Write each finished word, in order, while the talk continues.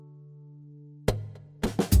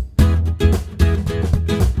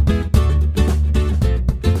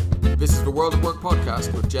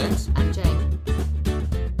podcast with James and Jane.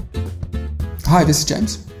 Hi, this is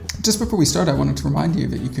James. Just before we start, I wanted to remind you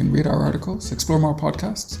that you can read our articles, explore more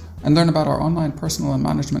podcasts, and learn about our online personal and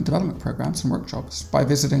management development programs and workshops by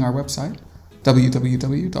visiting our website,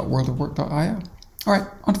 www.worldofwork.io. All right,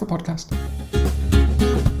 on to the podcast.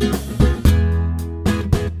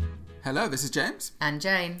 Hello, this is James. And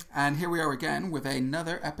Jane. And here we are again with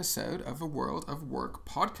another episode of the World of Work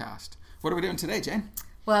podcast. What are we doing today, Jane?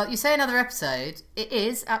 Well, you say another episode. It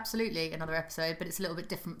is absolutely another episode, but it's a little bit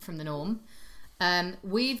different from the norm.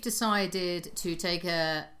 We've decided to take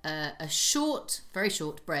a short, very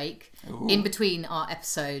short break in between our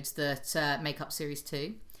episodes that make up Series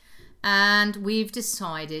 2. And we've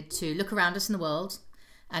decided to look around us in the world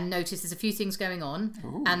and notice there's a few things going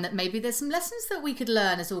on, and that maybe there's some lessons that we could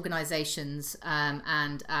learn as organisations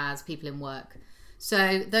and as people in work.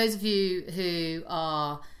 So those of you who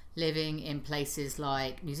are living in places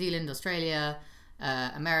like New Zealand, Australia,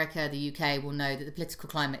 America, the UK will know that the political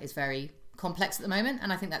climate is very complex at the moment,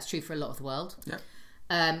 and I think that's true for a lot of the world. Yeah.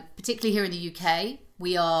 Particularly here in the UK,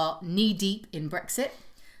 we are knee-deep in Brexit.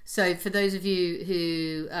 So for those of you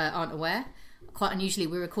who aren't aware, quite unusually,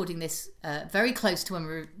 we're recording this very close to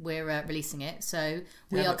when we're releasing it. So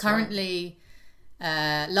we are currently...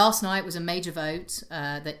 Right. Last night was a major vote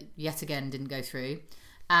that yet again didn't go through.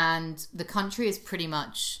 And the country is pretty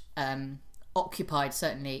much occupied,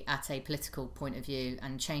 certainly at a political point of view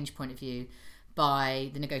and change point of view, by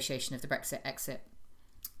the negotiation of the Brexit exit.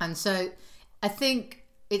 And so I think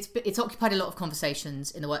it's occupied a lot of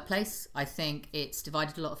conversations in the workplace. I think it's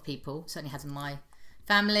divided a lot of people, certainly has in my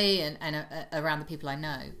family and around the people I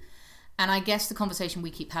know. And I guess the conversation we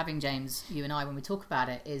keep having, James, you and I, when we talk about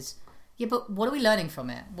it is, yeah, but what are we learning from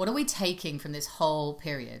it? What are we taking from this whole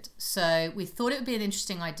period? So we thought it would be an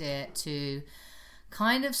interesting idea to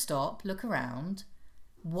kind of stop, look around,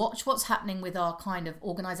 watch what's happening with our kind of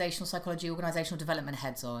organisational psychology, organisational development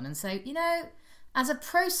heads on, and say, you know, as a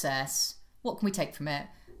process, what can we take from it?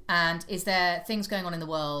 And is there things going on in the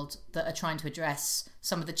world that are trying to address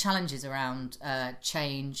some of the challenges around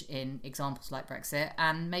change in examples like Brexit?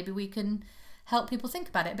 And maybe we can help people think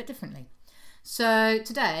about it a bit differently. So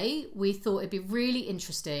today we thought it'd be really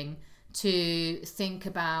interesting to think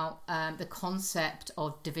about the concept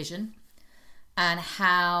of division and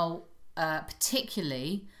how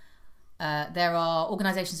particularly there are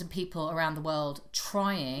organisations and people around the world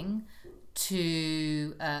trying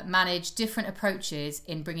to manage different approaches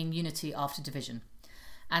in bringing unity after division.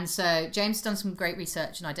 And so James has done some great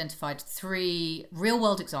research and identified 3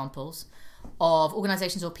 real-world examples of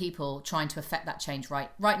organisations or people trying to affect that change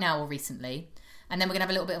right now or recently. And then we're going to have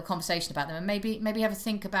a little bit of a conversation about them and maybe have a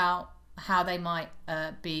think about how they might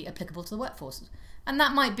be applicable to the workforce. And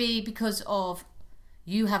that might be because of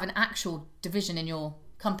you have an actual division in your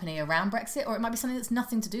company around Brexit, or it might be something that's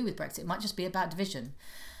nothing to do with Brexit. It might just be about division.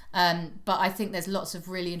 But I think there's lots of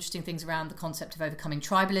really interesting things around the concept of overcoming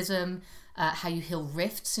tribalism, how you heal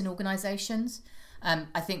rifts in organisations.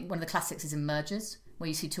 I think one of the classics is in mergers, where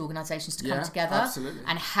you see 2 organisations to come together. Absolutely.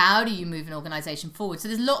 And how do you move an organisation forward? So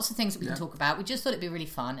there's lots of things that we can talk about. We just thought it'd be really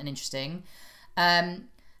fun and interesting. And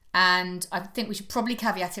I think we should probably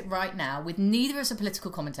caveat it right now with neither of us are political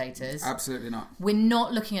commentators. Absolutely not. We're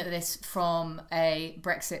not looking at this from a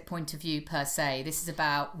Brexit point of view per se. This is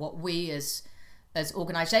about what we as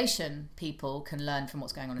organisation people can learn from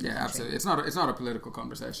what's going on in the country. Yeah, absolutely. It's not a political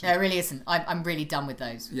conversation. No, it really isn't. I'm really done with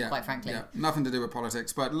those, quite frankly. Yeah, nothing to do with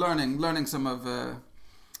politics, but learning some of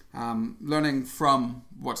learning from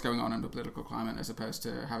what's going on in the political climate as opposed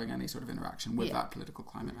to having any sort of interaction with that political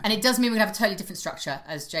climate. And it does mean we're going to have a totally different structure,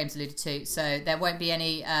 as James alluded to. So there won't be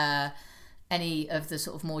any of the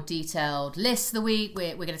sort of more detailed lists of the week.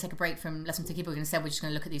 We're going to take a break from Lesson to Keep. We're just going to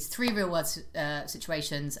look at these 3 real-world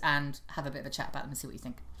situations and have a bit of a chat about them and see what you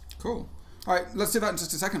think. Cool. All right, let's do that in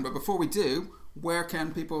just a second. But before we do, where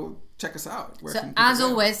can people check us out? As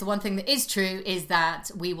always, the one thing that is true is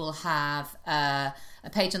that we will have a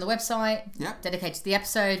page on the website dedicated to the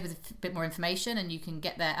episode with a bit more information, and you can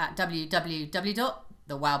get there at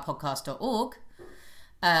www.thewowpodcast.org.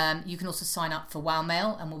 You can also sign up for Wow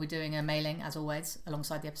Mail, and we'll be doing a mailing, as always,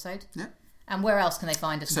 alongside the episode. Yeah. And where else can they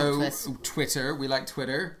find us? So, Twitter, we like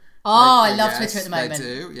Twitter. Oh, I love Twitter at the moment. They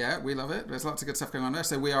do, yeah, we love it. There's lots of good stuff going on there.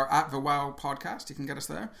 So we are at the Wow Podcast. You can get us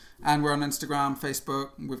there. And we're on Instagram,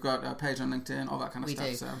 Facebook. We've got a page on LinkedIn, all that kind of stuff.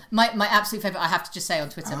 We do. So. My absolute favourite, I have to just say on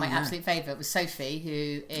Twitter, absolute favourite was Sophie,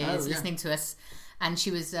 who is listening to us. And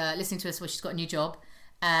she was listening to us while she's got a new job.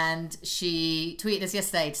 and she tweeted us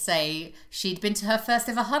yesterday to say she'd been to her first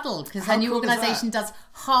ever huddle because her How new cool is organisation does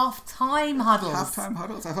half-time huddles. Half-time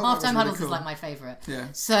huddles? I thought Half-time that was really huddles cool. is like my favourite. Yeah.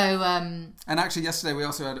 So... and actually yesterday we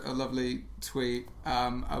also had a lovely tweet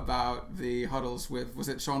about the huddles with, was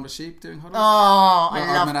it Shaun the Sheep doing huddles? Oh, I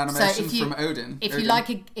Augmented love... animation So from Odin. If Odin.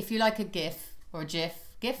 you like a GIF or a GIF...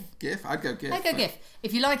 GIF? I'd go GIF. I'd go GIF.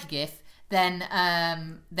 If you like a GIF, then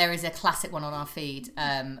there is a classic one on our feed,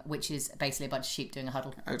 which is basically a bunch of sheep doing a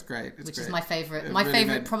huddle. Oh, it's great. Which is my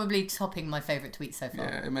favourite. Probably topping my favourite tweet so far.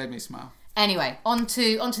 Yeah, it made me smile. Anyway, on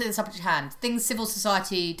to the subject at hand. Things civil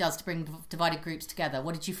society does to bring divided groups together.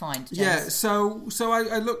 What did you find, James? Yeah, so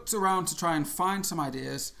I looked around to try and find some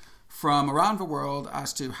ideas from around the world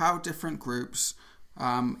as to how different groups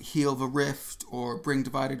heal the rift or bring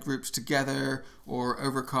divided groups together or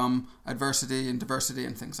overcome adversity and diversity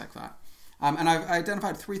and things like that. And I've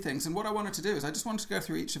identified 3 things. And what I wanted to do is I just wanted to go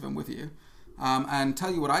through each of them with you and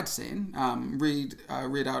tell you what I'd seen, read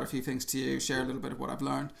out a few things to you, share a little bit of what I've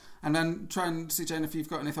learned, and then try and see, Jane, if you've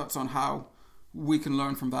got any thoughts on how we can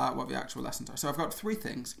learn from that, what the actual lessons are. So I've got 3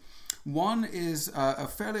 things. One is a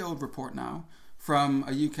fairly old report now from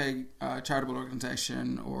a UK charitable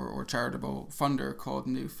organisation or charitable funder called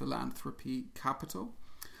New Philanthropy Capital.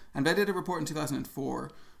 And they did a report in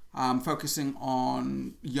 2004 focusing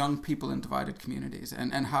on young people in divided communities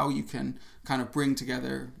and how you can kind of bring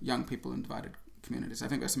together young people in divided communities. I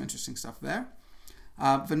think there's some interesting stuff there.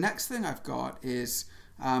 The next thing I've got is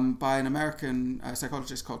by an American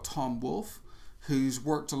psychologist called Tom Wolfe, who's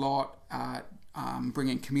worked a lot at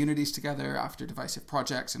bringing communities together after divisive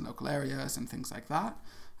projects in local areas and things like that.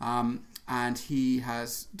 And he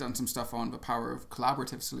has done some stuff on the power of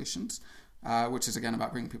collaborative solutions, which is again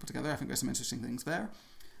about bringing people together. I think there's some interesting things there.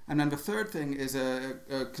 And then the third thing is a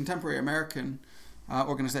contemporary American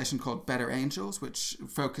organization called Better Angels, which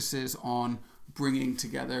focuses on bringing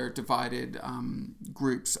together divided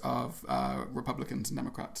groups of Republicans and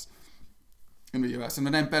Democrats in the US. And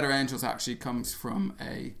the name Better Angels actually comes from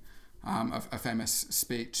a famous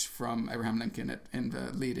speech from Abraham Lincoln in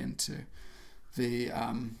the lead into the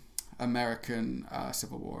American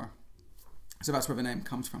Civil War. So that's where the name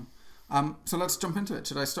comes from. So let's jump into it.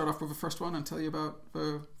 Should I start off with the first one and tell you about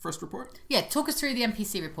the first report? Yeah, talk us through the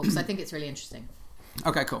NPC report because I think it's really interesting.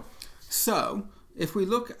 Okay, cool. So if we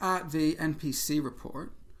look at the NPC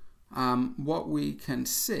report, what we can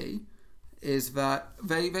see is that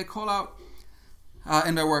they call out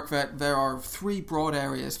in their work that there are 3 broad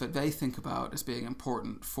areas that they think about as being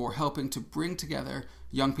important for helping to bring together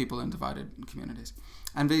young people in divided communities.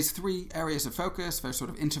 And these 3 areas of focus, they're sort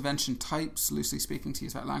of intervention types, loosely speaking, to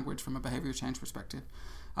use that language from a behavior change perspective.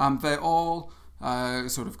 They all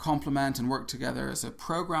sort of complement and work together as a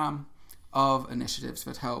program of initiatives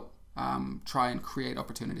that help try and create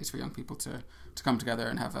opportunities for young people to come together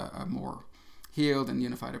and have a more healed and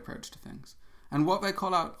unified approach to things. And what they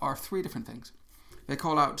call out are 3 different things. They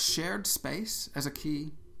call out shared space as a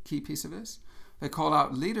key piece of this. They call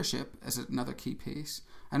out leadership as another key piece.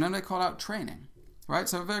 And then they call out training. Right,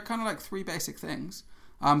 so they're kind of like 3 basic things,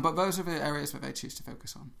 but those are the areas that they choose to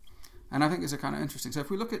focus on. And I think these are kind of interesting. So if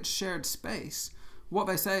we look at shared space, what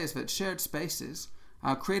they say is that shared spaces,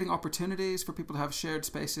 creating opportunities for people to have shared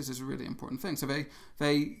spaces is a really important thing. So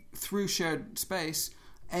they through shared space,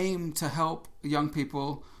 aim to help young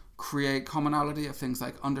people create commonality of things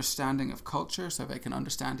like understanding of culture, so they can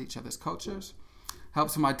understand each other's cultures,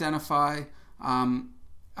 helps them identify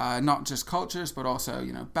not just cultures, but also,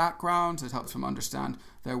 backgrounds. It helps them understand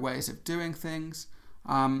their ways of doing things.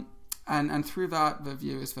 And through that, the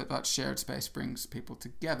view is that shared space brings people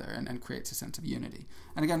together and creates a sense of unity.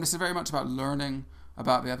 And again, this is very much about learning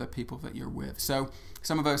about the other people that you're with. So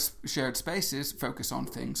some of those shared spaces focus on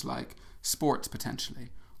things like sports, potentially,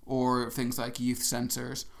 or things like youth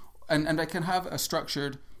centres. And they can have a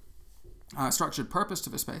structured purpose to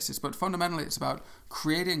the spaces, but fundamentally it's about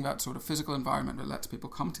creating that sort of physical environment that lets people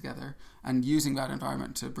come together and using that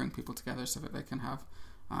environment to bring people together so that they can have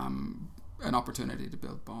an opportunity to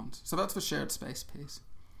build bonds. So that's the shared space piece.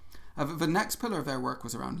 The next pillar of their work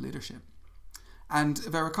was around leadership. And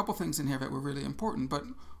there are a couple things in here that were really important, but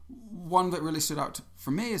one that really stood out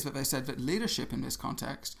for me is that they said that leadership in this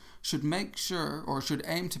context should make sure or should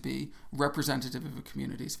aim to be representative of the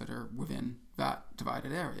communities that are within that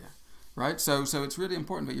divided area. Right, so it's really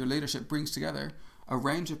important that your leadership brings together a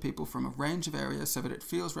range of people from a range of areas so that it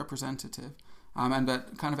feels representative, and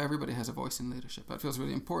that kind of everybody has a voice in leadership. That feels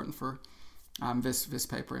really important for this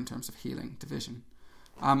paper in terms of healing division.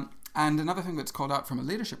 And another thing that's called out from a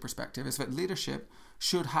leadership perspective is that leadership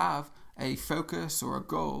should have a focus or a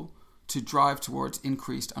goal to drive towards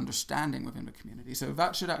increased understanding within the community. So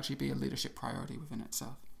that should actually be a leadership priority within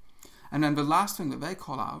itself. And then the last thing that they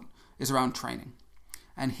call out is around training.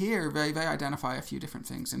 And here they identify a few different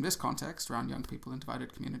things in this context around young people in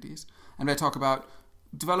divided communities. And they talk about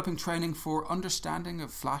developing training for understanding of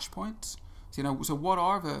flashpoints. So what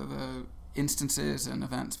are the instances and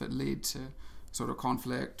events that lead to sort of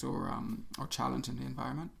conflict or challenge in the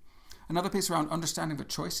environment? Another piece around understanding the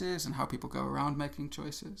choices and how people go around making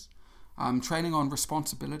choices. Training on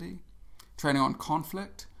responsibility, training on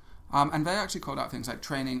conflict. And they actually called out things like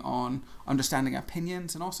training on understanding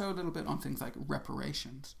opinions and also a little bit on things like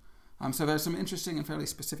reparations. So there's some interesting and fairly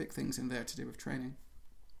specific things in there to do with training.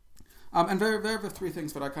 And they're the three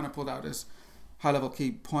things that I kind of pulled out as high-level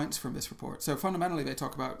key points from this report. So fundamentally, they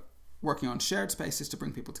talk about working on shared spaces to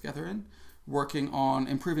bring people together in, working on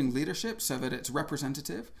improving leadership so that it's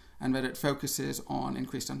representative and that it focuses on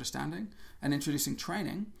increased understanding, and introducing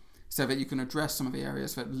training so that you can address some of the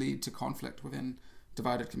areas that lead to conflict within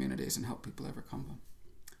divided communities and help people overcome them.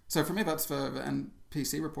 So for me, that's the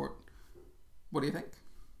NPC report. What do you think?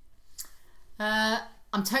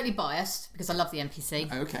 I'm totally biased because I love the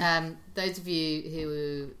NPC. Okay. Those of you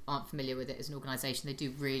who aren't familiar with it as an organisation, they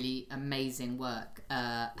do really amazing work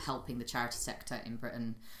helping the charity sector in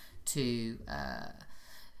Britain to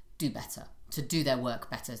do better, to do their work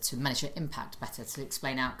better, to manage their impact better, to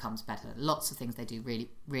explain outcomes better. Lots of things they do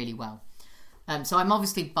really, really well. So I'm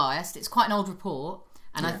obviously biased. It's quite an old report,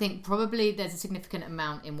 and I think probably there's a significant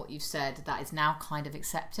amount in what you've said that is now kind of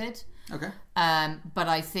accepted. Okay. But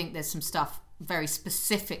I think there's some stuff very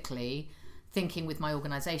specifically thinking with my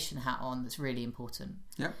organisation hat on that's really important.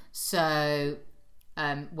 Yeah. So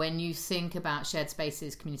when you think about shared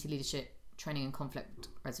spaces, community leadership, training and conflict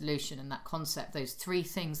resolution, and that concept, those three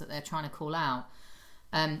things that they're trying to call out,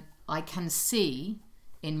 I can see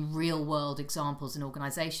in real world examples in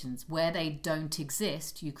organisations where they don't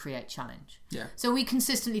exist, you create challenge. Yeah. So we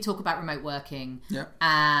consistently talk about remote working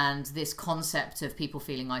and this concept of people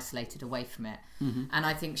feeling isolated away from it. Mm-hmm. And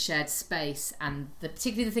I think shared space and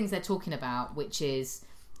particularly the things they're talking about, which is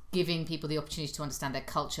giving people the opportunity to understand their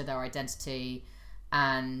culture, their identity,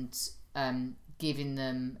 and giving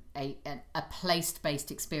them a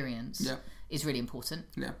place-based experience is really important.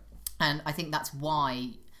 Yeah. And I think that's why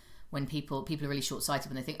when people are really short-sighted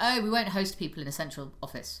when they think, oh, we won't host people in a central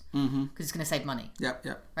office because it's going to save money.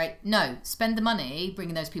 Right? No, spend the money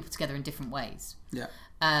bringing those people together in different ways.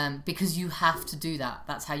 Because you have to do that.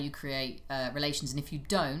 That's how you create relations. And if you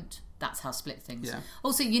don't, that's how split things.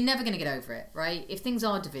 Also, you're never going to get over it, right? If things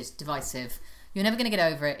are divisive, you're never going to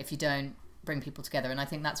get over it if you don't bring people together. And I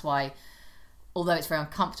think that's why, although it's very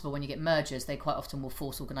uncomfortable when you get mergers, they quite often will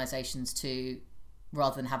force organisations to,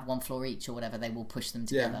 rather than have one floor each or whatever, they will push them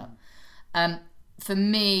together. For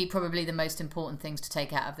me, probably the most important things to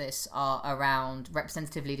take out of this are around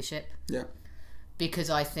representative leadership. Because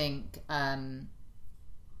I think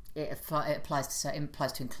it applies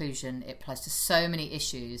to inclusion. It applies to so many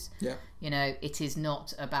issues. You know, it is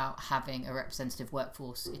not about having a representative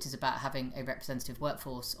workforce. It is about having a representative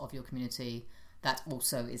workforce of your community that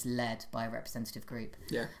also is led by a representative group.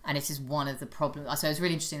 And it is one of the problems. So it was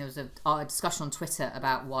really interesting. There was a discussion on Twitter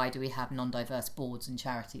about why do we have non-diverse boards in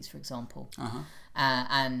charities, for example.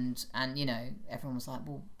 And you know, everyone was like,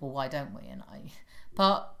 well, why don't we? And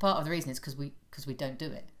part of the reason is because we don't do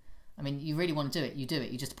it. I mean, you really want to do it, you do it.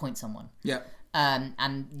 You just appoint someone.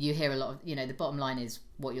 And you hear a lot of, you know, the bottom line is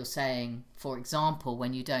what you're saying. For example,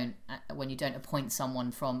 when you don't appoint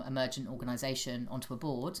someone from a mergent organisation onto a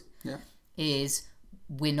board, is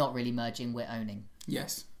we're not really merging, we're owning.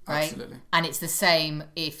 Yes, right? Absolutely. And it's the same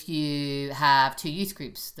if you have two youth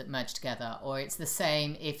groups that merge together, or it's the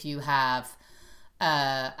same if you have,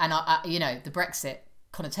 you know, the Brexit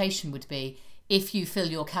connotation would be if you fill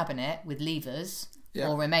your cabinet with leavers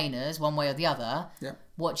or remainers, one way or the other,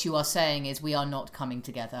 what you are saying is we are not coming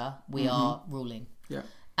together, we are ruling.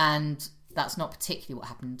 And that's not particularly what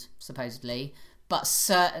happened, supposedly, but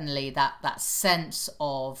certainly that sense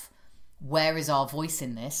of where is our voice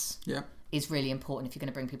in this is really important if you're going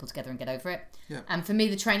to bring people together and get over it. And for me,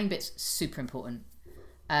 the training bit's super important.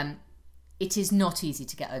 It is not easy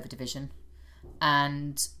to get over division,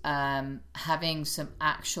 and having some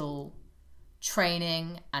actual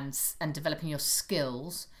training and developing your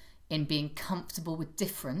skills in being comfortable with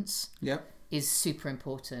difference is super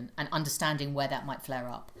important, and understanding where that might flare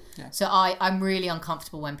up. So I'm really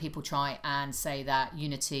uncomfortable when people try and say that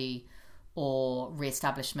unity or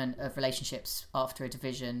re-establishment of relationships after a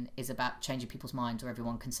division is about changing people's minds or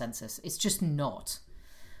everyone consensus. It's just not.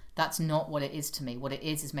 That's not what it is to me. What it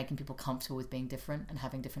is making people comfortable with being different and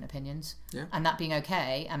having different opinions, and that being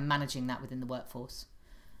okay, and managing that within the workforce.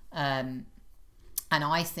 And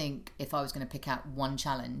I think if I was going to pick out one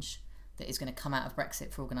challenge that is going to come out of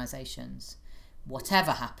Brexit for organisations,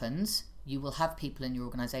 whatever happens, you will have people in your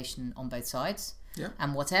organisation on both sides. Yeah.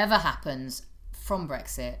 And whatever happens from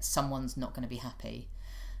Brexit, someone's not going to be happy.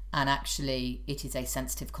 And actually, it is a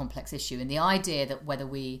sensitive, complex issue. And the idea that whether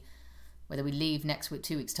we leave next week,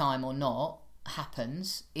 2 weeks' time or not,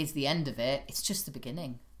 happens, is the end of it. It's just the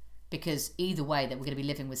beginning. Because either way, that we're going to be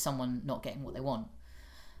living with someone not getting what they want.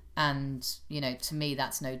 And, to me,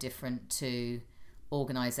 that's no different to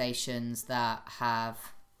organisations that have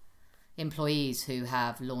employees who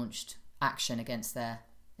have launched action against their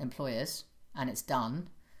employers and it's done.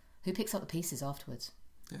 Who picks up the pieces afterwards?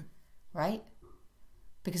 Yeah. Right?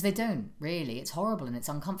 Because they don't, really. It's horrible and it's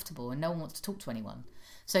uncomfortable and no one wants to talk to anyone.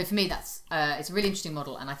 So for me, that's it's a really interesting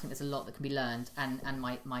model, and I think there's a lot that can be learned. And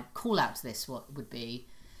my call out to this would be,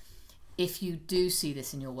 if you do see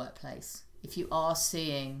this in your workplace, if you are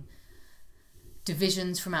seeing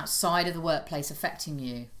divisions from outside of the workplace affecting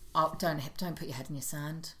you, don't put your head in your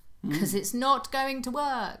sand, because it's not going to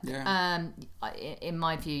work. Yeah. In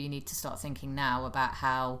my view, you need to start thinking now about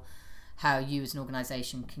how you as an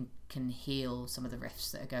organisation can heal some of the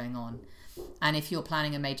rifts that are going on. And if you're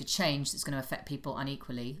planning a major change that's going to affect people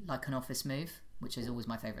unequally, like an office move, which is always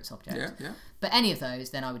my favourite subject, but any of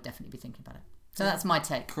those, then I would definitely be thinking about it. So that's my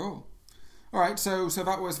take. Cool. All right, so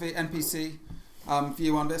that was the NPC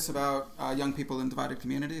view on this about young people in divided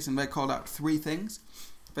communities, and they called out 3 things.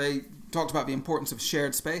 They talked about the importance of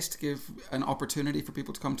shared space to give an opportunity for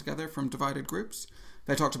people to come together from divided groups.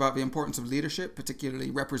 They talked about the importance of leadership, particularly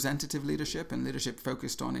representative leadership and leadership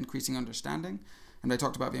focused on increasing understanding. And they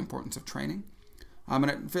talked about the importance of training. And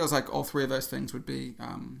it feels like all 3 of those things would be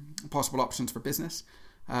possible options for business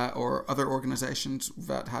or other organizations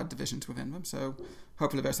that had divisions within them. So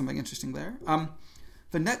hopefully there's something interesting there.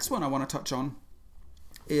 The next one I want to touch on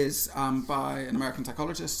is by an American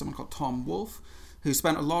psychologist, someone called Tom Wolfe, who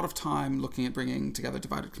spent a lot of time looking at bringing together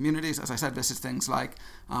divided communities. As I said, this is things like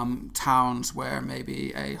towns where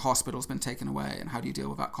maybe a hospital's been taken away, and how do you deal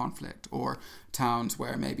with that conflict? Or towns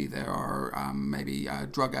where maybe there are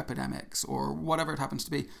drug epidemics, or whatever it happens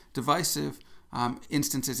to be, divisive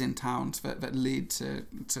instances in towns that lead to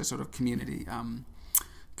sort of community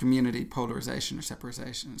polarization or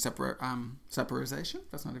separation. Separation?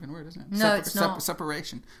 That's not even a word, is it? No, it's not.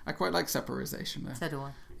 Separation. I quite like separation there. So do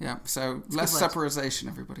I. Yeah, so it's less separation,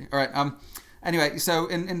 everybody. All right. Anyway, so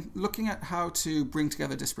in looking at how to bring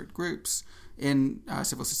together disparate groups in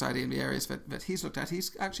civil society in the areas that he's looked at,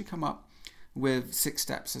 he's actually come up with 6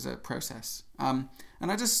 steps as a process. And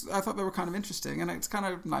I thought they were kind of interesting, and it's kind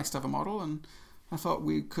of nice to have a model, and I thought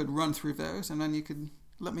we could run through those, and then you could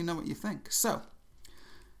let me know what you think. So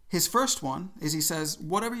his first one is, he says,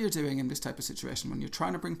 whatever you're doing in this type of situation, when you're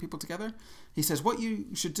trying to bring people together, he says what you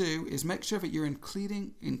should do is make sure that you're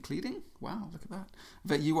including, wow, look at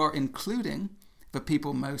that you are including the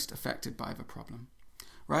people most affected by the problem,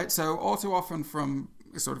 right? So all too often from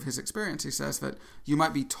sort of his experience, he says that you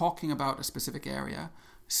might be talking about a specific area,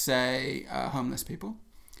 say homeless people,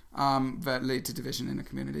 that lead to division in a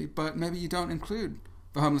community, but maybe you don't include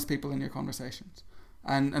the homeless people in your conversations.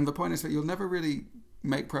 And the point is that you'll never really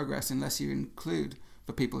make progress unless you include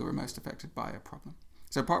the people who are most affected by a problem.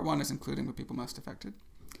 So part 1 is including the people most affected.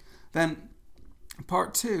 Then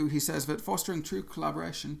part 2, he says that fostering true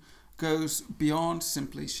collaboration goes beyond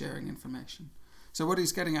simply sharing information. So what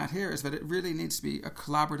he's getting at here is that it really needs to be a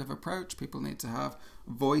collaborative approach. People need to have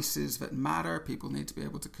voices that matter. People need to be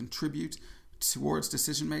able to contribute towards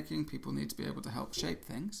decision making. People need to be able to help shape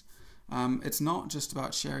things. It's not just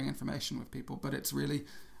about sharing information with people, but it's really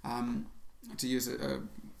to use a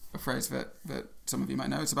phrase that some of you might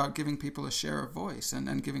know, it's about giving people a share of voice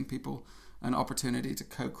and giving people an opportunity to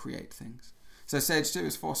co-create things. So stage 2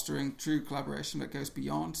 is fostering true collaboration that goes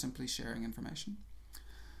beyond simply sharing information.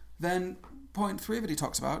 Then point 3 that he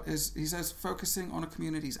talks about is, he says, focusing on a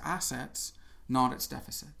community's assets, not its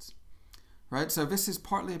deficits. Right? So this is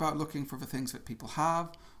partly about looking for the things that people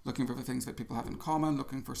have, looking for the things that people have in common,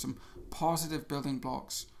 looking for some positive building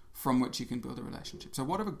blocks from which you can build a relationship. So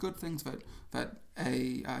what are the good things that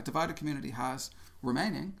a divided community has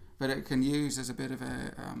remaining that it can use as a bit of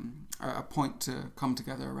a point to come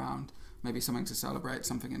together around, maybe something to celebrate,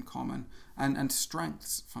 something in common, and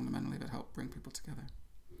strengths fundamentally that help bring people together.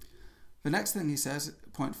 The next thing he says,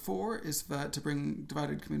 point 4, is that to bring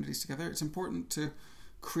divided communities together, it's important to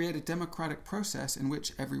create a democratic process in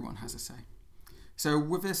which everyone has a say. So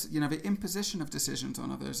with this, the imposition of decisions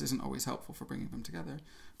on others isn't always helpful for bringing them together.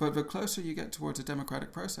 But the closer you get towards a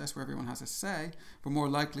democratic process where everyone has a say, the more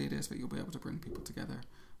likely it is that you'll be able to bring people together,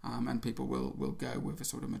 and people will go with a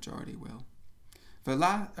sort of majority will.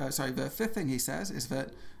 The fifth thing he says is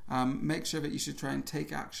that make sure that you should try and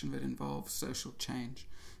take action that involves social change.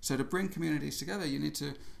 So to bring communities together, you need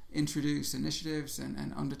to introduce initiatives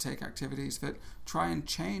and undertake activities that try and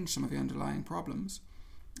change some of the underlying problems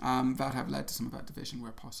that have led to some of that division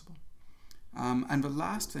where possible. And the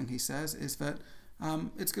last thing he says is that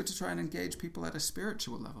it's good to try and engage people at a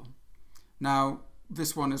spiritual level. Now,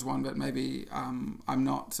 this one is one that maybe I'm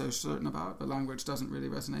not so certain about. The language doesn't really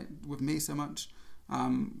resonate with me so much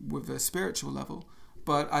with the spiritual level,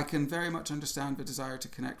 but I can very much understand the desire to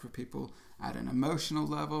connect with people at an emotional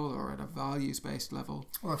level or at a values-based level.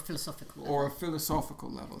 Or a philosophical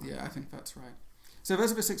level. Yeah, I think that's right. So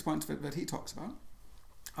those are the 6 points that he talks about.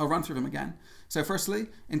 I'll run through them again. So firstly,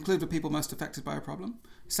 include the people most affected by a problem.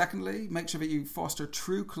 Secondly, make sure that you foster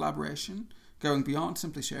true collaboration, going beyond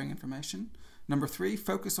simply sharing information. Number 3,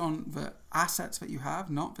 focus on the assets that you have,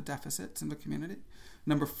 not the deficits in the community.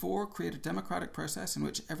 Number 4, create a democratic process in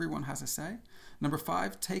which everyone has a say. Number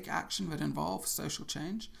 5, take action that involves social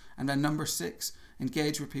change. And then number 6,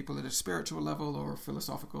 engage with people at a spiritual level or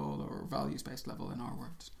philosophical or values-based level, in our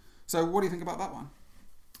words. So what do you think about that one?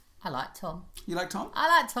 I like Tom. You like Tom?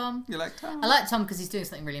 I like Tom. You like Tom? I like Tom because he's doing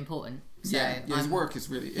something really important. So his work is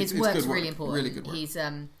really... His work's good work. really important. Really good work. He's...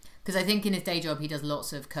 because I think in his day job he does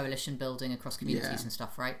lots of coalition building across communities and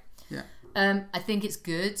stuff, right? Yeah. I think it's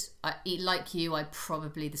good. Like you,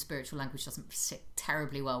 the spiritual language doesn't sit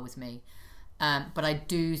terribly well with me. But I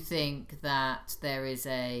do think that there is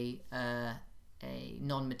a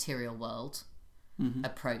non-material world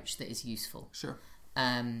approach that is useful. Sure.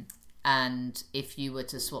 And if you were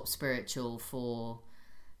to swap spiritual for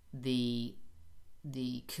the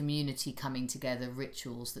community coming together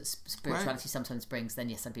rituals that spirituality sometimes brings, then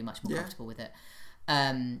yes, I'd be much more comfortable with it.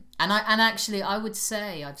 And actually I would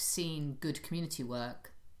say I've seen good community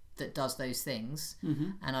work that does those things,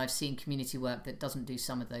 and I've seen community work that doesn't do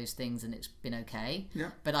some of those things, and it's been okay. Yeah.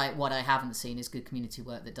 But what I haven't seen is good community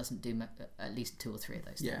work that doesn't do at least 2 or 3 of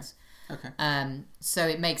those things. Okay. So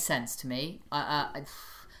it makes sense to me.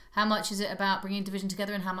 How much is it about bringing division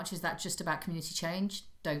together, and how much is that just about community change?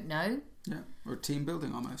 Don't know. Yeah, or team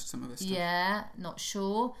building almost, some of this stuff. Yeah, not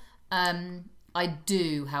sure. I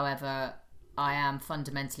do, however, I am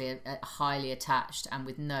fundamentally highly attached and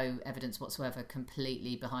with no evidence whatsoever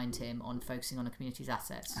completely behind him on focusing on a community's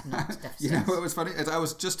assets, not deficits. You know what was funny? I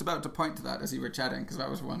was just about to point to that as you were chatting, because that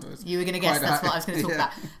was one that was... You were going to guess that's what I was going to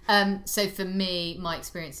talk about. So for me, my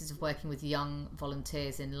experiences of working with young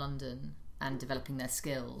volunteers in London and developing their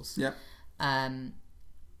skills,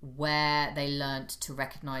 where they learnt to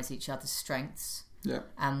recognise each other's strengths,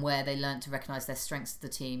 and where they learnt to recognise their strengths of the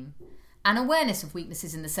team, and awareness of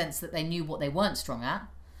weaknesses in the sense that they knew what they weren't strong at,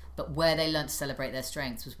 but where they learnt to celebrate their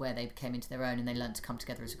strengths was where they came into their own and they learnt to come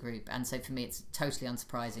together as a group. And so for me, it's totally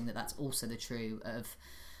unsurprising that that's also the true of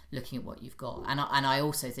looking at what you've got. And I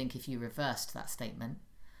also think if you reversed that statement,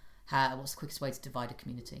 what's the quickest way to divide a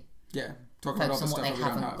community? Yeah, talk about all the stuff they that we don't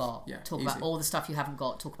haven't have. got. Yeah, talk easy. about all the stuff you haven't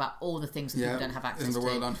got. Talk about all the things that people don't have access to. Isn't the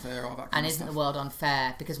world unfair? All that kind of stuff. And isn't the world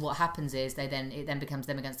unfair? Because what happens is it then becomes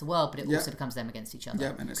them against the world, but it also becomes them against each other.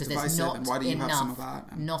 Yeah, and it's divisive. And why do you have some of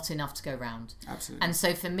that? Not enough to go round. Absolutely. And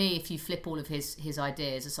so for me, if you flip all of his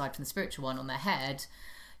ideas aside from the spiritual one on their head,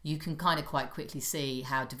 you can kind of quite quickly see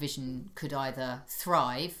how division could either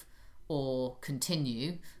thrive or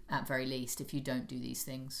continue at very least if you don't do these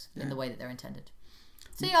things in the way that they're intended.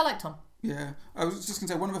 So I like Tom. Yeah, I was just going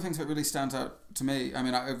to say, one of the things that really stands out to me, I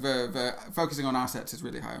mean, the focusing on assets is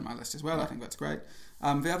really high on my list as well. Yeah. I think that's great.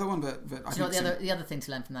 The other one that I think... Do you know what the other thing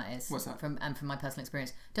to learn from that is? What's that? From my personal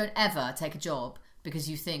experience, don't ever take a job because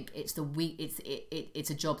you think it's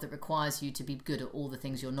a job that requires you to be good at all the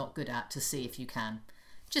things you're not good at to see if you can.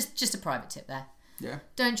 Just a private tip there. Yeah.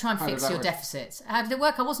 Don't try and fix your deficits. How did it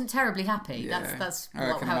work? I wasn't terribly happy. Yeah. That's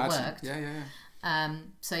how it worked. Yeah.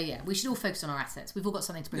 So we should all focus on our assets. We've all got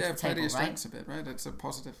something to bring to the table, play to your right? strengths a bit, right? It's a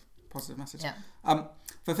positive message. Yeah.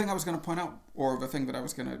 The thing I was going to point out, or the thing that I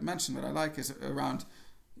was going to mention that I like, is around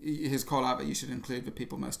his call out that you should include the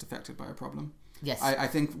people most affected by a problem. Yes. I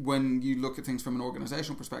think when you look at things from an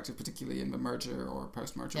organisational perspective, particularly in the merger or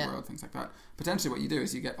post-merger world, things like that, potentially what you do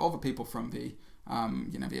is you get all the people from the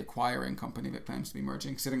the acquiring company that claims to be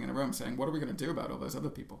merging sitting in a room saying, what are we going to do about all those other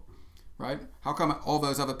people? Right? How come all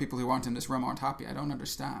those other people who aren't in this room aren't happy? I don't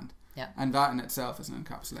understand. Yeah. And that in itself is an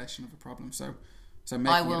encapsulation of the problem. So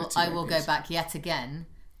I will go back yet again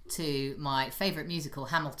to my favourite musical,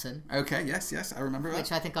 Hamilton. Okay, yes, I remember that.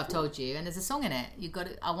 Which I think I've told you, and there's a song in it.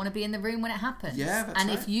 I want to be in the room when it happens. Yeah, that's and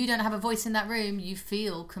right. if you don't have a voice in that room, you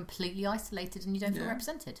feel completely isolated and you don't feel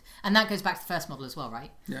represented. And that goes back to the first model as well,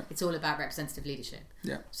 right? Yeah. It's all about representative leadership.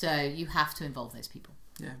 Yeah. So you have to involve those people.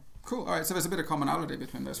 Yeah. Cool. All right. So there's a bit of commonality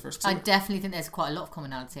between those first two. I definitely think there's quite a lot of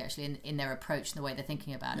commonality actually in their approach and the way they're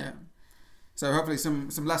thinking about it. So hopefully some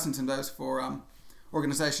lessons in those for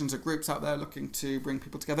organisations or groups out there looking to bring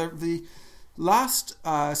people together. The last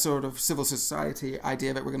sort of civil society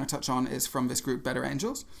idea that we're going to touch on is from this group, Better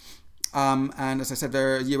Angels. And as I said,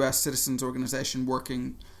 they're a US citizens organisation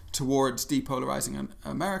working towards depolarizing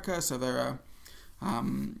America. So they're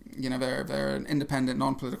they're an independent,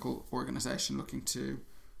 non-political organisation looking to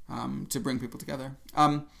bring people together.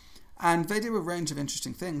 And they do a range of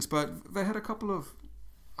interesting things, but they had a couple of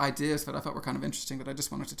ideas that I thought were kind of interesting that I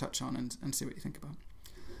just wanted to touch on and see what you think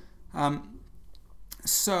about.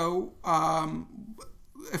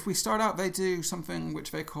 If we start out, they do something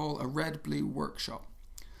which they call a red-blue workshop.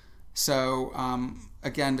 So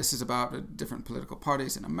again, this is about different political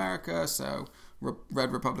parties in America. So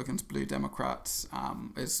red Republicans, blue Democrats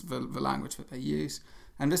is the language that they use.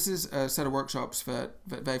 And this is a set of workshops that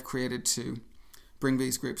they've created to bring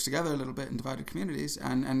these groups together a little bit in divided communities.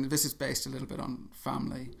 And this is based a little bit on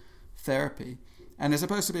family therapy. And as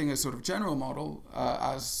opposed to being a sort of general model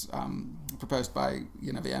as proposed by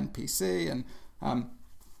the NPC and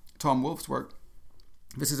Tom Wolfe's work,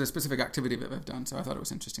 this is a specific activity that they've done, so I thought it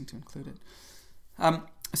was interesting to include it.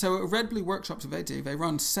 So red-blue workshops that they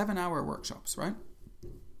run 7-hour workshops, right?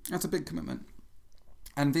 That's a big commitment.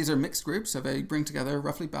 And these are mixed groups, so they bring together a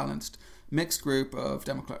roughly balanced mixed group of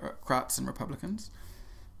Democrats and Republicans.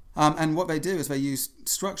 And what they do is they use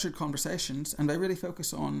structured conversations and they really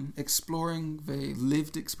focus on exploring the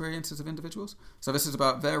lived experiences of individuals. So this is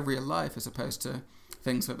about their real life as opposed to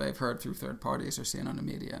things that they've heard through third parties or seen on the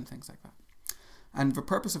media and things like that. And the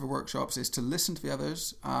purpose of the workshops is to listen to the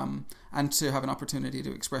others and to have an opportunity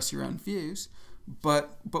to express your own views,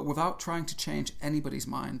 but without trying to change anybody's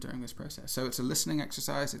mind during this process. So it's a listening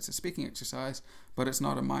exercise, it's a speaking exercise, but it's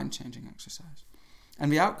not a mind-changing exercise.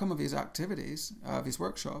 And the outcome of these activities, these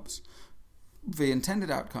workshops, the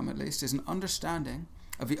intended outcome at least, is an understanding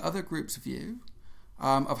of the other group's view,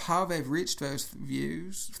 of how they've reached those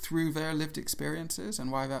views through their lived experiences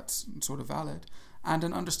and why that's sort of valid, and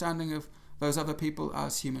an understanding of those other people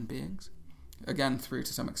as human beings, again, through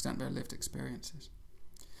to some extent their lived experiences.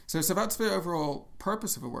 So that's the overall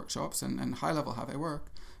purpose of the workshops and high level how they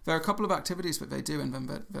work. There are a couple of activities that they do in them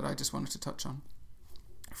that I just wanted to touch on.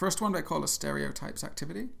 First one they call a stereotypes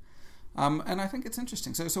activity. And I think it's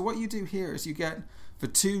interesting. So what you do here is you get the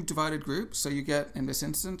two divided groups. So you get, in this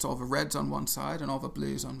instance, all the reds on one side and all the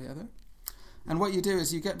blues on the other. And what you do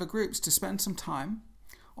is you get the groups to spend some time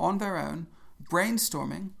on their own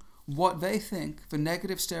brainstorming what they think the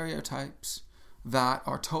negative stereotypes that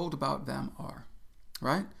are told about them are,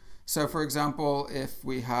 right? So, for example, if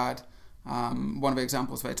we had, one of the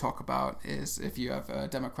examples they talk about is if you have a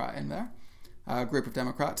Democrat in there, a group of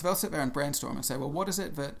Democrats, they'll sit there and brainstorm and say, well, what is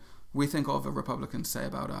it that we think all the Republicans say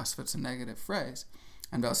about us that's a negative phrase?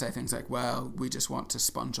 And they'll say things like, well, we just want to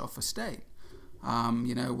sponge off the state.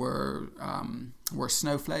 We're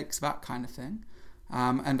snowflakes, that kind of thing.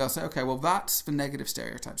 And they'll say, okay, well, that's the negative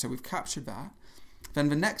stereotype. So we've captured that. Then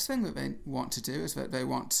the next thing that they want to do is that they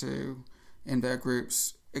want to, in their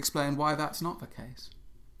groups, explain why that's not the case,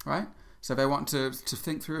 right? So they want to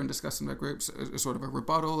think through and discuss in their groups a sort of a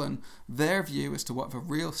rebuttal and their view as to what the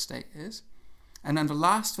real state is. And then the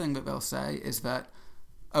last thing that they'll say is that,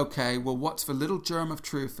 okay, well, what's the little germ of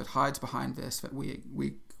truth that hides behind this that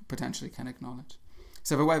we potentially can acknowledge?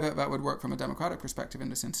 So the way that would work from a democratic perspective in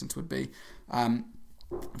this instance would be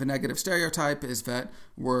the negative stereotype is that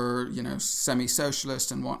we're,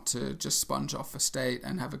 semi-socialist and want to just sponge off the state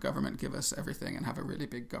and have a government give us everything and have a really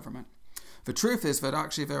big government. The truth is that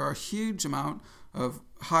actually there are a huge amount of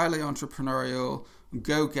highly entrepreneurial,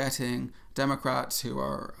 go-getting Democrats who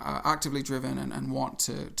are actively driven and want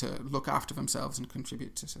to look after themselves and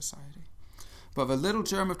contribute to society. But the little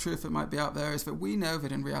germ of truth that might be out there is that we know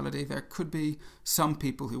that in reality there could be some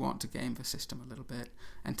people who want to game the system a little bit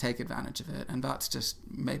and take advantage of it, and that's just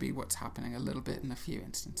maybe what's happening a little bit in a few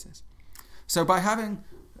instances. So by having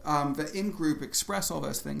the in-group express all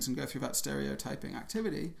those things and go through that stereotyping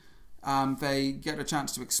activity, they get a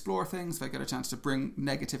chance to explore things, they get a chance to bring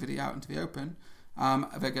negativity out into the open,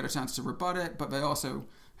 they get a chance to rebut it, but they also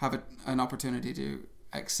have an opportunity to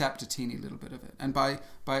accept a teeny little bit of it. And by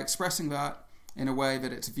expressing that in a way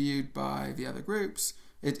that it's viewed by the other groups,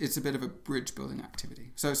 it's a bit of a bridge building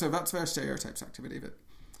activity. So that's their stereotypes activity that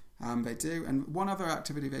they do. And one other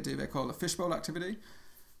activity they do, they call a fishbowl activity.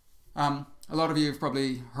 A lot of you have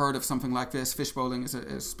probably heard of something like this. Fishbowling is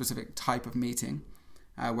a specific type of meeting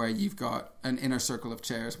where you've got an inner circle of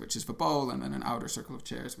chairs, which is the bowl, and then an outer circle of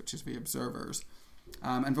chairs, which is the observers.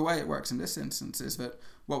 And the way it works in this instance is that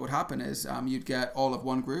what would happen is you'd get all of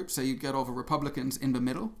one group, so you'd get all the Republicans in the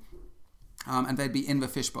middle, and they'd be in the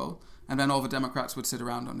fishbowl, and then all the Democrats would sit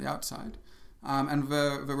around on the outside. And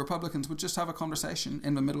the Republicans would just have a conversation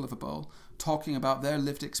in the middle of the bowl, talking about their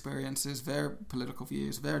lived experiences, their political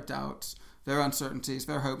views, their doubts, their uncertainties,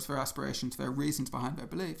 their hopes, their aspirations, their reasons behind their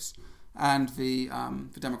beliefs. And the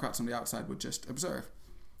Democrats on the outside would just observe,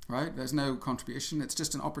 right? There's no contribution. It's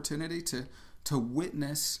just an opportunity to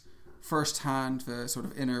witness firsthand the sort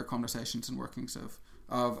of inner conversations and workings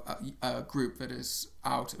of a group that is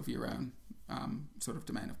out of your own sort of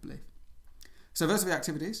domain of belief. So those are the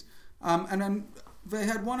activities. And then they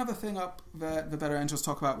had one other thing up that the Better Angels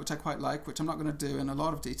talk about, which I quite like, which I'm not going to do in a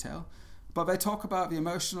lot of detail, but they talk about the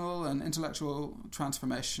emotional and intellectual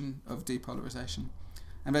transformation of depolarization.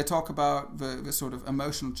 And they talk about the sort of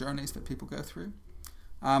emotional journeys that people go through.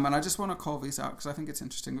 And I just want to call these out because I think it's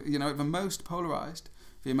interesting. You know, the most polarized,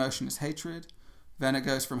 the emotion is hatred. Then it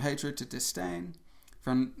goes from hatred to disdain,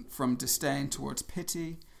 from disdain towards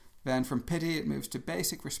pity. Then from pity it moves to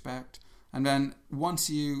basic respect. And then once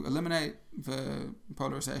you eliminate the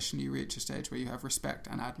polarization, you reach a stage where you have respect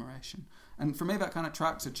and admiration. And for me, that kind of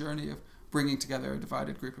tracks a journey of bringing together a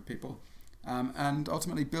divided group of people and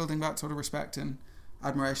ultimately building that sort of respect and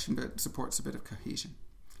admiration that supports a bit of cohesion.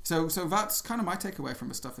 So that's kind of my takeaway from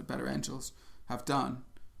the stuff that Better Angels have done.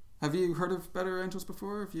 Have you heard of Better Angels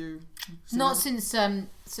before? Have you seen Not them? since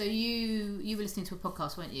so you were listening to a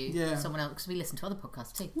podcast, weren't you? Yeah. Someone else, because we listen to other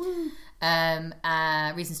podcasts too.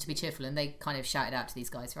 Reasons to be Cheerful, and they kind of shouted out to these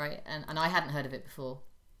guys, right? And I hadn't heard of it before.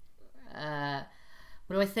 What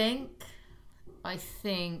do I think? I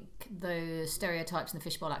think the stereotypes and the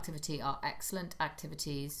fishbowl activity are excellent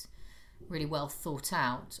activities, really well thought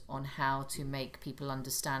out on how to make people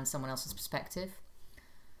understand someone else's perspective.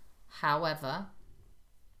 However,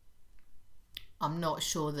 I'm not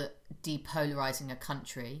sure that depolarizing a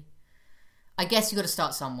country, I guess you've got to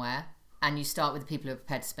start somewhere, and you start with the people who are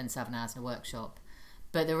prepared to spend 7 hours in a workshop.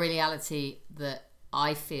 But the reality that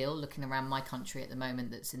I feel, looking around my country at the moment,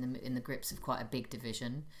 that's in the grips of quite a big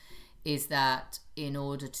division, is that in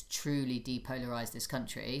order to truly depolarize this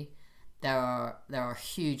country, there are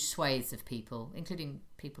huge swathes of people, including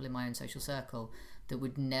people in my own social circle, that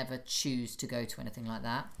would never choose to go to anything like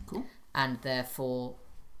that. Cool. And therefore,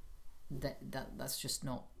 that's just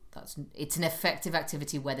not. It's an effective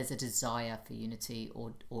activity where there's a desire for unity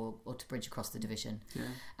or to bridge across the division. Yeah.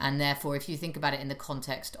 And therefore, if you think about it in the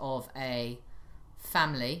context of a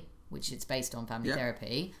family, which it's based on family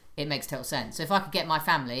therapy, it makes total sense. So if I could get my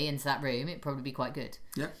family into that room, it'd probably be quite good.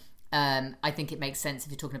 Yeah. I think it makes sense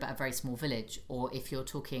if you're talking about a very small village, or if you're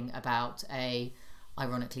talking about a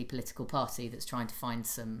ironically political party that's trying to find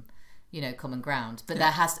some, common ground. But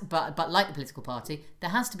there has, but like the political party, there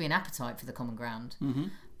has to be an appetite for the common ground. Mm-hmm.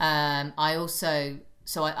 But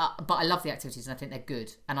I love the activities, and I think they're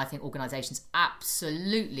good. And I think organisations,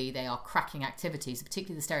 absolutely, they are cracking activities,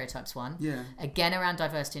 particularly the stereotypes one. Yeah. Again, around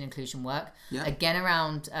diversity and inclusion work. Yeah. Again,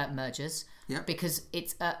 around mergers. Yeah. Because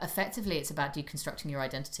it's effectively it's about deconstructing your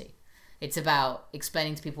identity. It's about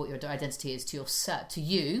explaining to people what your identity is to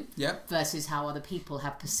you, versus how other people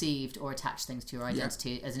have perceived or attached things to your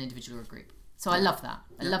identity as an individual or a group. So I love that.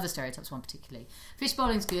 I love the stereotypes one particularly. Fish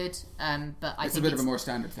bowling's good, but I think it's a bit of a more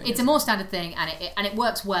standard thing. It's a more standard thing, and it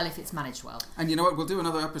works well if it's managed well. And you know what? We'll do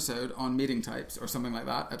another episode on meeting types or something like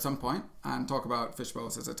that at some point, and talk about fish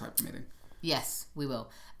bowls as a type of meeting. Yes, we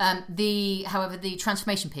will. However, the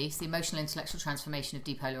transformation piece, the emotional intellectual transformation of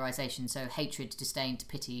depolarization, so hatred to disdain to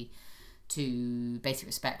pity to basic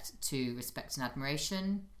respect to respect and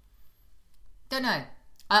admiration. Don't know.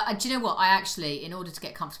 Do you know what? I actually, in order to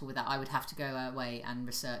get comfortable with that, I would have to go away and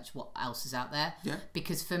research what else is out there. Yeah.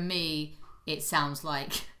 Because for me, it sounds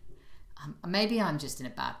like maybe I'm just in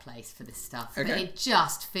a bad place for this stuff. Okay. But it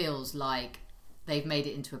just feels like they've made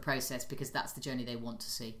it into a process because that's the journey they want to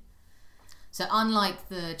see. So unlike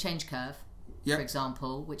the change curve, for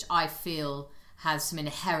example, which I feel has some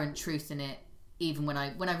inherent truth in it, even when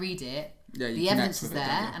I read it, the evidence is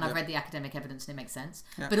there, and I've read the academic evidence and it makes sense.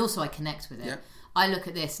 Yeah. But also I connect with it. Yeah. I look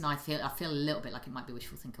at this and I feel a little bit like it might be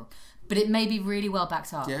wishful thinking, but it may be really well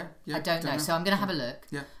backed up. I don't know. So I'm going to have a look.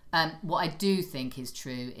 Yeah. What I do think is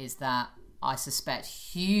true is that I suspect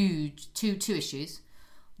huge two issues.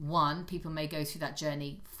 One, people may go through that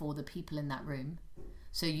journey for the people in that room.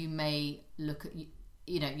 So you may look at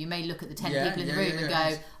you may look at the 10 people in the room and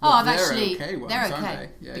go, "Oh, they're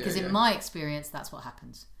okay." Because in my experience, that's what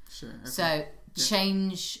happens. Sure. Okay. So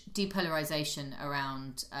change, depolarization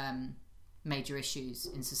around major issues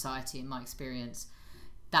in society, in my experience,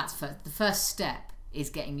 that's the first step is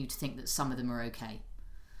getting you to think that some of them are okay,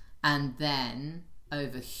 and then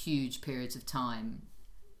over huge periods of time,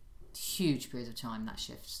 that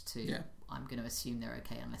shifts to I'm going to assume they're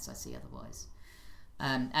okay unless I see otherwise.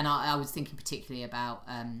 And I was thinking particularly about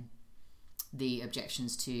the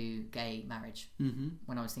objections to gay marriage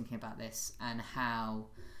when I was thinking about this, and how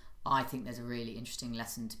I think there's a really interesting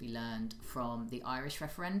lesson to be learned from the Irish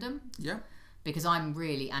referendum. Yeah. Because I'm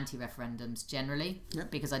really anti-referendums generally,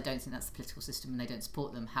 because I don't think that's the political system and they don't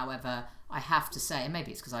support them. However, I have to say, and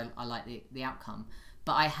maybe it's because I like the outcome,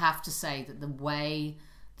 but I have to say that the way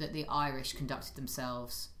that the Irish conducted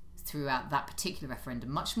themselves throughout that particular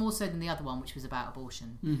referendum, much more so than the other one, which was about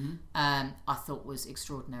abortion, I thought was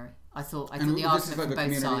extraordinary. I thought the argument from both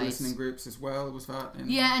community sides. Listening groups as well, was that?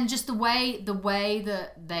 And just the way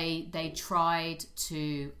that they tried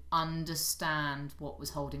to understand what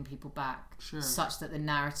was holding people back, such that the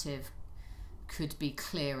narrative could be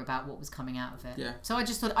clear about what was coming out of it. Yeah. So I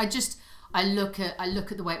just thought I look at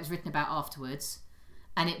the way it was written about afterwards,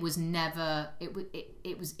 and it was never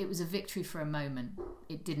it was a victory for a moment.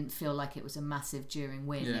 It didn't feel like it was a massive enduring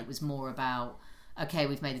win. It was more about, okay,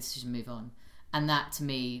 we've made the decision, move on. And that, to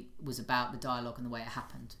me, was about the dialogue and the way it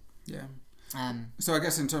happened. Yeah. So I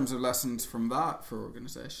guess in terms of lessons from that for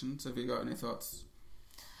organisations, have you got any thoughts?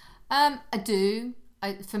 I do.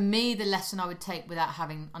 For me, the lesson I would take without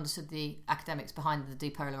having understood the academics behind the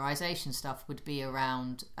de-polarisation stuff would be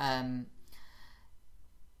around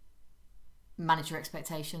manage your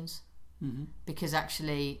expectations. Because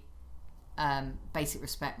actually, basic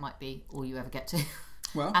respect might be all you ever get to.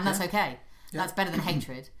 Well, and that's okay. That's better than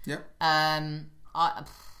hatred. The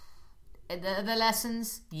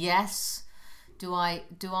lessons, yes. Do I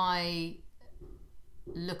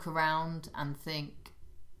look around and think?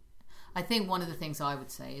 I think one of the things I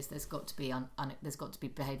would say is there's got to be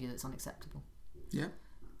behaviour that's unacceptable. Yeah.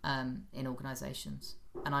 In organisations,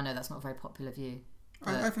 and I know that's not a very popular view.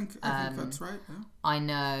 I think that's right. Yeah. I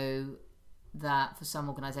know that for some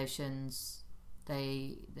organisations,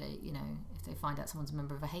 they if they find out someone's a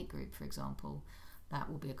member of a hate group, for example, that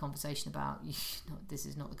will be a conversation about this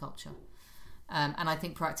is not the culture. And I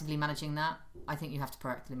think proactively managing that, I think you have to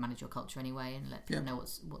proactively manage your culture anyway and let people know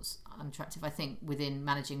what's unattractive. I think within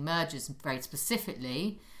managing mergers very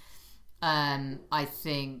specifically, I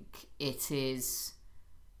think you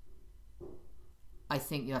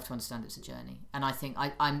have to understand it's a journey, and I think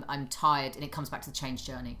I'm tired, and it comes back to the change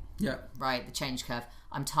journey. Yeah. Right, the change curve.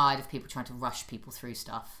 I'm tired of people trying to rush people through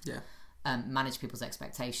stuff. Yeah. Manage people's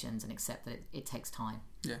expectations and accept that it takes time.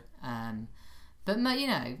 Yeah. But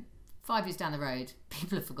 5 years down the road,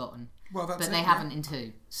 people have forgotten. Well, that's but they haven't in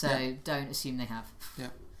 2, so don't assume they have. Yeah.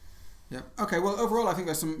 Yeah. Okay. Well, overall, I think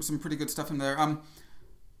there's some pretty good stuff in there.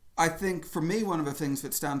 I think for me, one of the things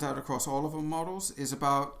that stands out across all of our models is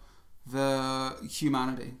about the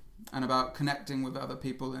humanity and about connecting with other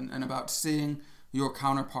people and about seeing your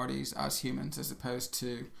counterparties as humans as opposed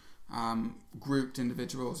to grouped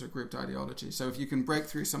individuals or grouped ideology. So if you can break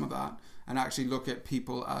through some of that and actually look at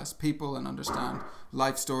people as people and understand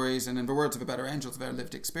life stories and, in the words of a better angel, their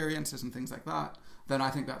lived experiences and things like that, then I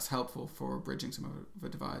think that's helpful for bridging some of the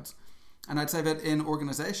divides. And I'd say that in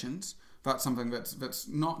organizations, that's something that's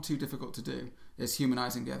not too difficult to do, is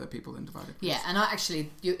humanizing the other people in divided groups. Yeah, and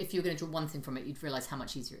if you're going to draw one thing from it, you'd realise how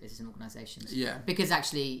much easier it is in organisations. Yeah. Because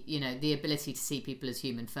actually, the ability to see people as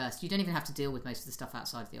human first, you don't even have to deal with most of the stuff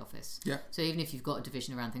outside of the office. Yeah. So even if you've got a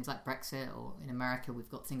division around things like Brexit, or in America we've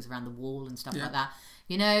got things around the wall and stuff like that,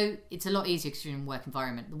 it's a lot easier because you're in a work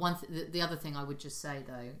environment. The other thing I would just say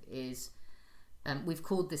though is, we've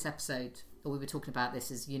called this episode, or we were talking about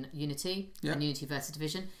this as unity and unity versus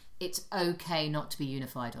division. It's okay not to be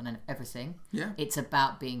unified on everything. Yeah. It's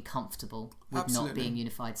about being comfortable with not being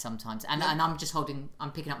unified sometimes. And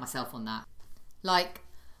I'm picking up myself on that. Like,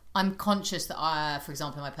 I'm conscious that for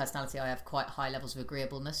example, in my personality, I have quite high levels of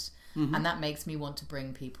agreeableness. Mm-hmm. And that makes me want to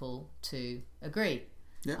bring people to agree.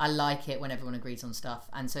 Yeah. I like it when everyone agrees on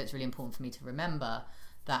stuff. And so it's really important for me to remember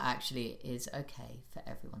that actually it is okay for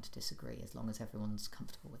everyone to disagree as long as everyone's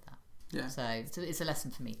comfortable with that. Yeah. So it's a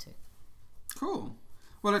lesson for me too. Cool.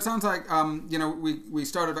 Well, it sounds like, we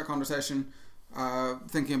started that conversation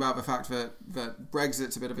thinking about the fact that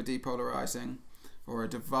Brexit's a bit of a depolarizing or a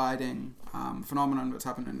dividing phenomenon that's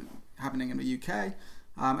happening in the UK,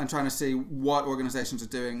 and trying to see what organisations are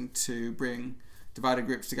doing to bring divided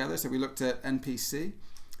groups together. So we looked at NPC,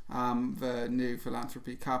 the new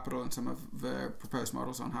philanthropy capital, and some of their proposed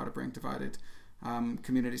models on how to bring divided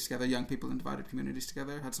communities together, young people in divided communities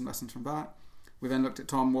together, had some lessons from that. We then looked at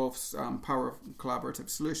Tom Wolfe's Power of Collaborative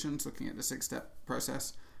Solutions, looking at the 6-step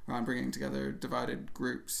process around bringing together divided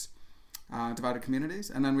groups, divided communities.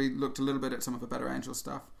 And then we looked a little bit at some of the Better Angel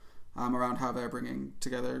stuff around how they're bringing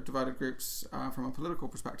together divided groups from a political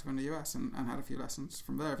perspective in the US, and had a few lessons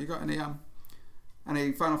from there. Have you got any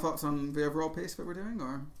final thoughts on the overall piece that we're doing,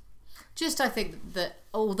 or? Just, I think that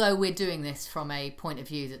although we're doing this from a point of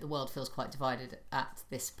view that the world feels quite divided at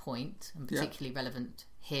this point, and particularly relevant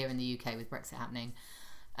here in the UK with Brexit happening,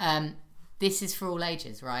 this is for all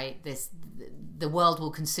ages, right? The world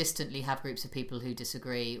will consistently have groups of people who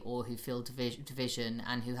disagree or who feel division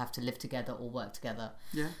and who have to live together or work together.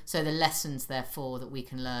 Yeah. So the lessons, therefore, that we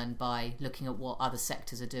can learn by looking at what other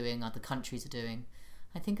sectors are doing, other countries are doing,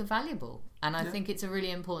 I think are valuable. And I think it's a really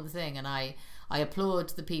important thing. And I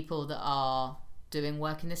applaud the people that are doing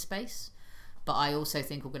work in this space, but I also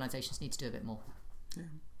think organisations need to do a bit more. Yeah.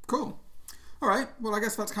 Cool. All right. Well, I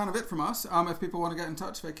guess that's kind of it from us. If people want to get in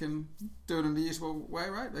touch, they can do it in the usual way,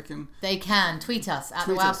 right? They can tweet us at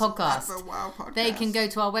the WOW Podcast. At the WOW Podcast. They can go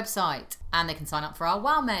to our website and they can sign up for our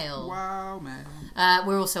WOW Mail. WOW Mail.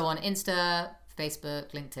 We're also on Insta,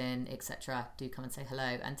 Facebook, LinkedIn, etc. Do come and say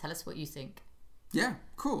hello and tell us what you think. Yeah,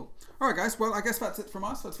 cool. All right, guys. Well, I guess that's it from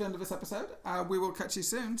us. That's the end of this episode. We will catch you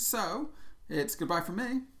soon. So, it's goodbye from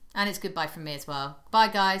me. And it's goodbye from me as well. Bye,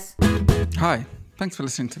 guys. Hi. Thanks for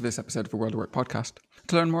listening to this episode of the World of Work podcast.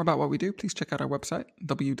 To learn more about what we do, please check out our website,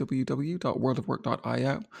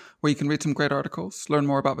 www.worldofwork.io, where you can read some great articles, learn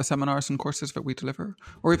more about the seminars and courses that we deliver,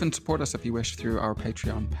 or even support us if you wish through our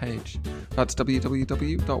Patreon page. That's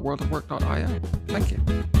www.worldofwork.io. Thank you.